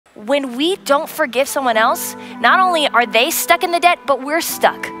when we don't forgive someone else, not only are they stuck in the debt, but we're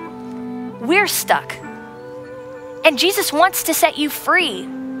stuck. We're stuck. And Jesus wants to set you free.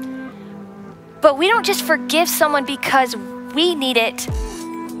 But we don't just forgive someone because we need it.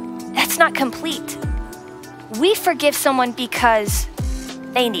 That's not complete. We forgive someone because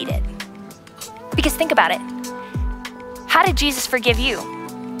they need it. Because think about it. How did Jesus forgive you?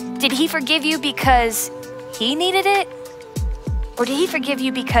 Did he forgive you because he needed it? Or did he forgive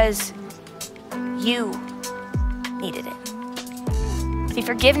you because you needed it? See,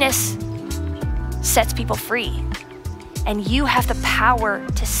 forgiveness sets people free. And you have the power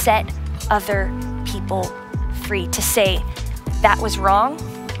to set other people free, to say, that was wrong.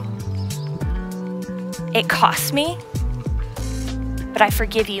 It cost me, but I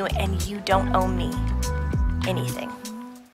forgive you and you don't owe me anything.